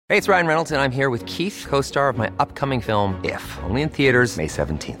Hey, it's Ryan Reynolds, and I'm here with Keith, co-star of my upcoming film, If, only in theaters May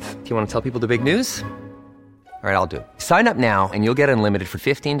 17th. Do you want to tell people the big news? All right, I'll do it. Sign up now and you'll get unlimited for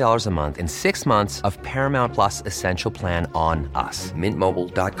 $15 a month and 6 months of Paramount Plus Essential Plan on us.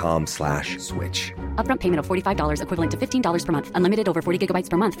 MintMobile.com/switch. Upfront payment of $45 equivalent to $15 per month. Unlimited over 40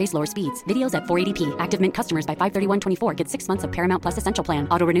 gigabytes per month. Face lower speeds. Videos at 480p. Active Mint customers by 531.24 get 6 months of Paramount Plus Essential Plan.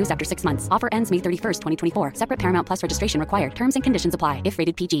 Auto renews after 6 months. Offer ends May 31st, 2024. Separate Paramount Plus registration required. Terms and conditions apply if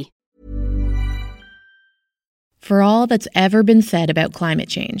rated PG. For all that's ever been said about climate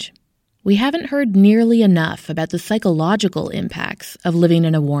change, we haven't heard nearly enough about the psychological impacts of living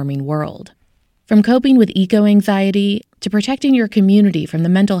in a warming world. From coping with eco-anxiety, to protecting your community from the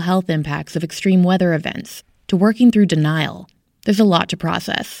mental health impacts of extreme weather events, to working through denial, there's a lot to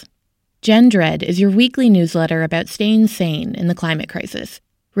process. Gen Dread is your weekly newsletter about staying sane in the climate crisis,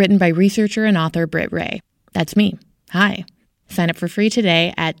 written by researcher and author Britt Ray. That's me. Hi. Sign up for free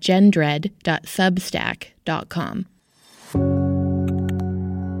today at gendread.substack.com.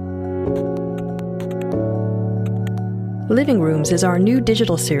 Living Rooms is our new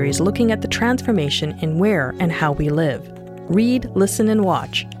digital series looking at the transformation in where and how we live. Read, listen, and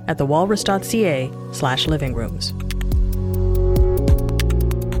watch at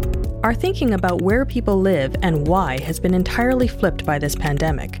thewalrus.ca/livingrooms. Our thinking about where people live and why has been entirely flipped by this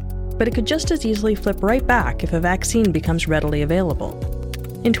pandemic, but it could just as easily flip right back if a vaccine becomes readily available.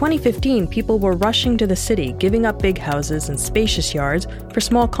 In 2015, people were rushing to the city, giving up big houses and spacious yards for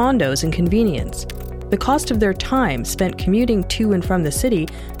small condos and convenience. The cost of their time spent commuting to and from the city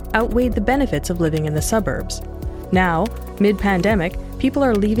outweighed the benefits of living in the suburbs. Now, mid-pandemic, people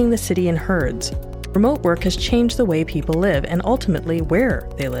are leaving the city in herds. Remote work has changed the way people live and ultimately where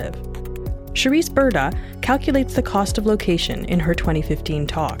they live. Cherise Burda calculates the cost of location in her 2015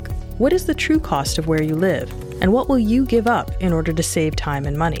 talk. What is the true cost of where you live, and what will you give up in order to save time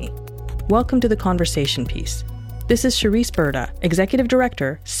and money? Welcome to the conversation piece. This is Cherise Burda, Executive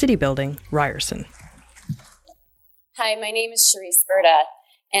Director, City Building, Ryerson. Hi, my name is Cherise Burda,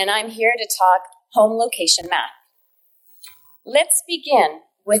 and I'm here to talk home location math. Let's begin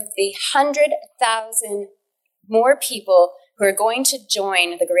with the 100,000 more people who are going to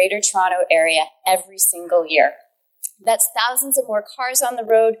join the Greater Toronto Area every single year. That's thousands of more cars on the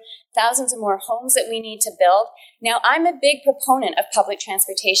road, thousands of more homes that we need to build. Now, I'm a big proponent of public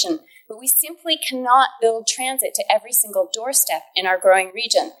transportation, but we simply cannot build transit to every single doorstep in our growing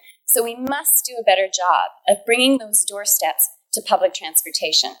region. So we must do a better job of bringing those doorsteps to public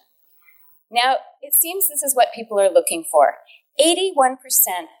transportation. Now, it seems this is what people are looking for.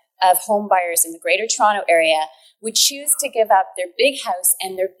 81% of home buyers in the Greater Toronto Area would choose to give up their big house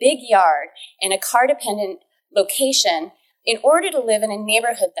and their big yard in a car-dependent location in order to live in a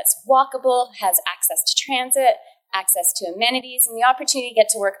neighborhood that's walkable, has access to transit, access to amenities, and the opportunity to get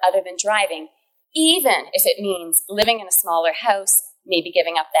to work other than driving, even if it means living in a smaller house, maybe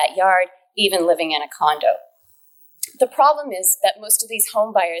giving up that yard, even living in a condo. The problem is that most of these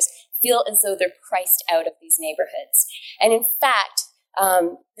home buyers feel as though they're priced out of these neighborhoods. And in fact,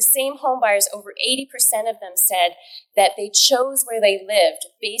 the same home buyers, over 80% of them said that they chose where they lived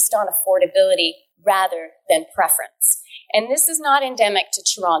based on affordability rather than preference. And this is not endemic to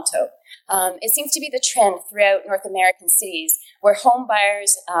Toronto. It seems to be the trend throughout North American cities where home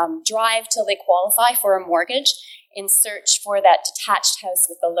buyers drive till they qualify for a mortgage in search for that detached house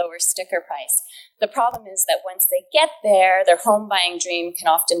with the lower sticker price. The problem is that once they get there, their home buying dream can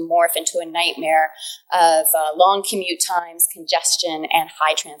often morph into a nightmare of long commute times, congestion, and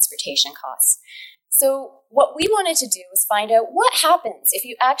high transportation costs. So what we wanted to do was find out what happens if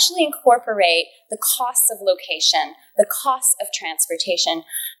you actually incorporate the costs of location, the costs of transportation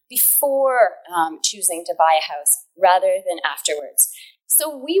before choosing to buy a house rather than afterwards. So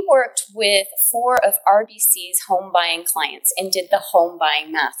we worked with 4 of RBC's home buying clients and did the home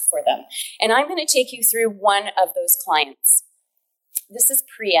buying math for them. And I'm going to take you through one of those clients. This is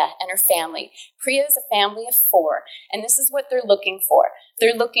Priya and her family. Priya is a family of 4, and this is what they're looking for.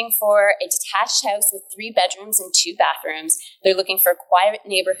 They're looking for a detached house with 3 bedrooms and 2 bathrooms. They're looking for a quiet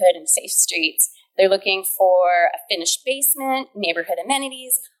neighborhood and safe streets. They're looking for a finished basement, neighborhood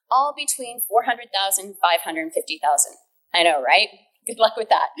amenities, all between $400,000 and $550,000. I know, right? Good luck with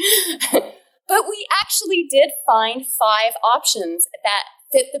that. But we actually did find 5 options that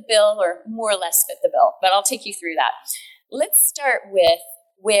fit the bill or more or less fit the bill, but I'll take you through that. Let's start with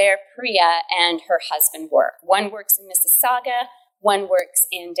where Priya and her husband work. One works in Mississauga, one works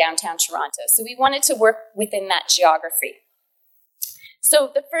in downtown Toronto. So we wanted to work within that geography. So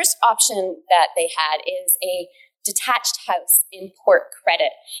the first option that they had is a detached house in Port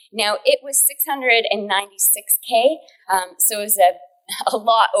Credit. Now, it was $696K, so it was a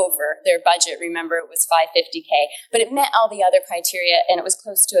lot over their budget. Remember, it was $550K, but it met all the other criteria, and it was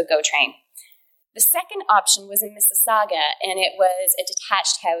close to a GO train. The second option was in Mississauga, and it was a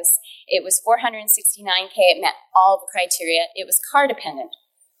detached house. It was $469K. It met all the criteria. It was car dependent.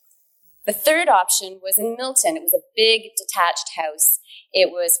 The third option was in Milton. It was a big detached house.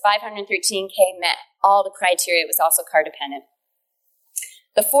 It was $513K, met all the criteria. It was also car dependent.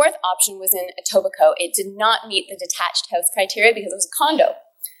 The fourth option was in Etobicoke. It did not meet the detached house criteria because it was a condo,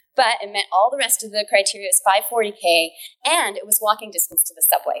 but it met all the rest of the criteria. It was $540K, and it was walking distance to the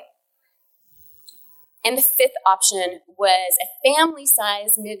subway. And the fifth option was a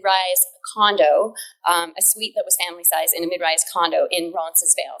family-size mid-rise condo, a suite that was family-size in a mid-rise condo in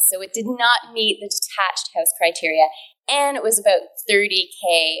Roncesvalles. So it did not meet the detached house criteria, and it was about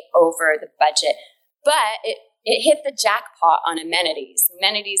 $30K over the budget. But it hit the jackpot on amenities.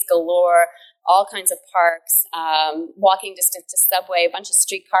 Amenities galore, all kinds of parks, walking distance to subway, a bunch of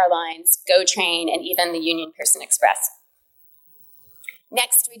streetcar lines, GO train, and even the Union Pearson Express.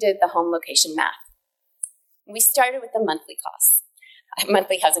 Next, we did the home location math. We started with the monthly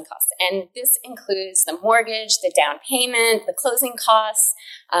housing costs, and this includes the mortgage, the down payment, the closing costs,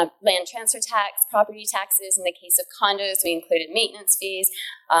 land transfer tax, property taxes. In the case of condos, we included maintenance fees,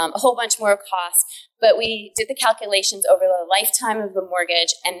 a whole bunch more costs, but we did the calculations over the lifetime of the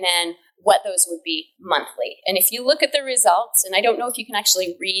mortgage and then what those would be monthly. And if you look at the results, and I don't know if you can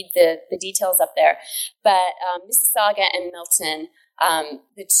actually read the details up there, but Mississauga and Milton,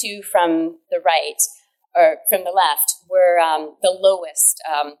 the two from the right, or from the left, were the lowest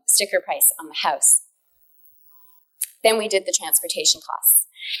sticker price on the house. Then we did the transportation costs.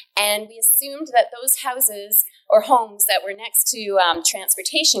 And we assumed that those houses or homes that were next to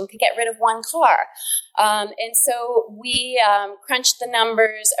transportation could get rid of one car. And so we crunched the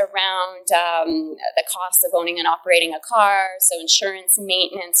numbers around the cost of owning and operating a car, so insurance,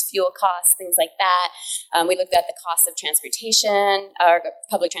 maintenance, fuel costs, things like that. We looked at the cost of transportation, or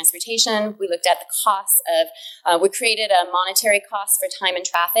public transportation. We looked at the costs of, we created a monetary cost for time and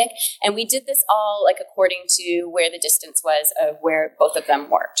traffic, and we did this all like according to where the distance was of where both of them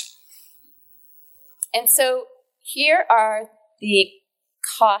worked. And so here are the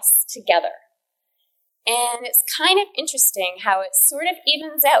costs together. And it's kind of interesting how it sort of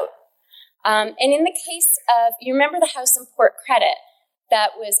evens out. And in the case of, you remember the house in Port Credit,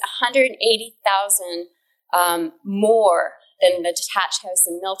 that was $180,000 more than the detached house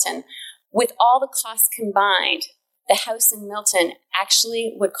in Milton. With all the costs combined, the house in Milton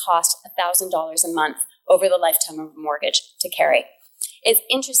actually would cost $1,000 a month over the lifetime of a mortgage to carry. It's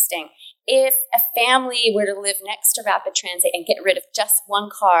interesting. If a family were to live next to rapid transit and get rid of just one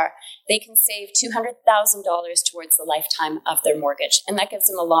car, they can save $200,000 towards the lifetime of their mortgage, and that gives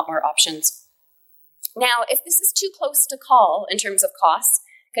them a lot more options. Now, if this is too close to call in terms of costs,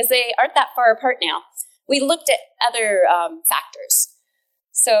 because they aren't that far apart now, we looked at other factors.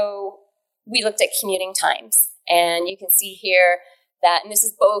 So we looked at commuting times, and you can see here that, and this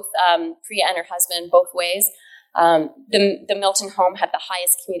is both Priya and her husband, both ways. The Milton home had the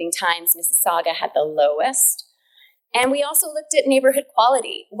highest commuting times. Mississauga had the lowest. And we also looked at neighborhood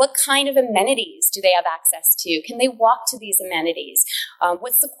quality. What kind of amenities do they have access to? Can they walk to these amenities?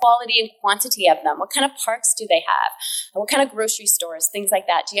 What's the quality and quantity of them? What kind of parks do they have? What kind of grocery stores? Things like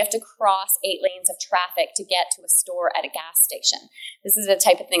that. Do you have to cross 8 lanes of traffic to get to a store at a gas station? This is the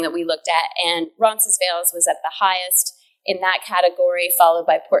type of thing that we looked at. And Roncesvalles was at the highest in that category, followed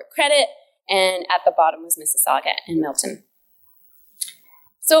by Port Credit, and at the bottom was Mississauga and Milton.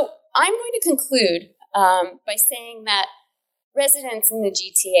 So I'm going to conclude by saying that residents in the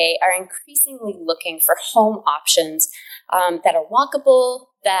GTA are increasingly looking for home options that are walkable,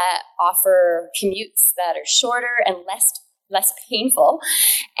 that offer commutes that are shorter and less painful.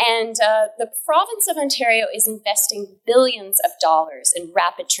 And the province of Ontario is investing billions of dollars in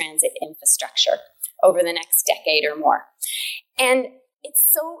rapid transit infrastructure over the next decade or more. And it's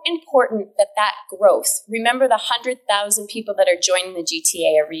so important that that growth, remember the 100,000 people that are joining the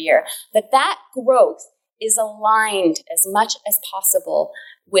GTA every year, that growth is aligned as much as possible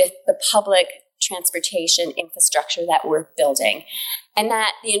with the public transportation infrastructure that we're building. And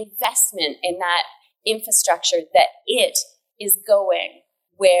that the investment in that infrastructure, that it is going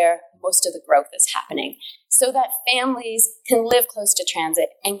where most of the growth is happening, so that families can live close to transit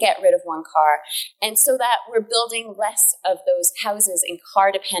and get rid of one car, and so that we're building less of those houses in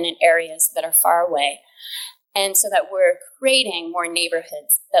car-dependent areas that are far away, and so that we're creating more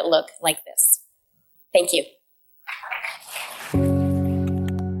neighborhoods that look like this. Thank you.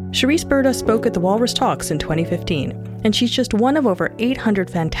 Cherise Burda spoke at the Walrus Talks in 2015, and she's just one of over 800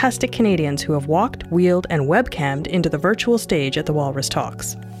 fantastic Canadians who have walked, wheeled, and webcammed into the virtual stage at the Walrus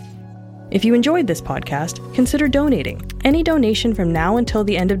Talks. If you enjoyed this podcast, consider donating. Any donation from now until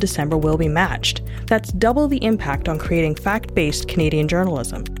the end of December will be matched. That's double the impact on creating fact-based Canadian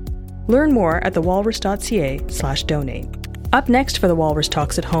journalism. Learn more at thewalrus.ca/donate. Up next for the Walrus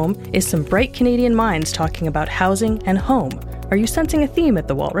Talks at Home is some bright Canadian minds talking about housing and home. Are you sensing a theme at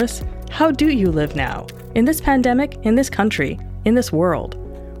the Walrus? How do you live now? In this pandemic, in this country, in this world?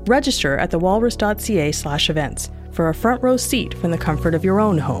 Register at thewalrus.ca/events for a front row seat from the comfort of your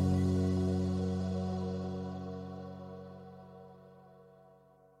own home.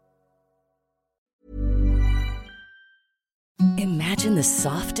 Imagine the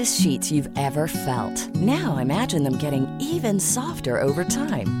softest sheets you've ever felt. Now imagine them getting even softer over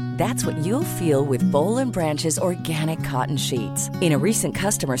time. That's what you'll feel with Boll & Branch's organic cotton sheets. In a recent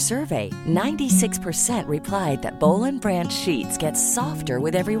customer survey, 96% replied that Boll & Branch sheets get softer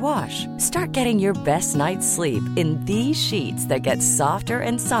with every wash. Start getting your best night's sleep in these sheets that get softer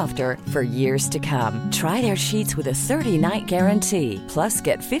and softer for years to come. Try their sheets with a 30-night guarantee. Plus,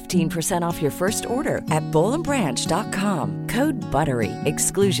 get 15% off your first order at bollandbranch.com. Code BUTTERY.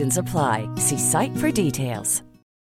 Exclusions apply. See site for details.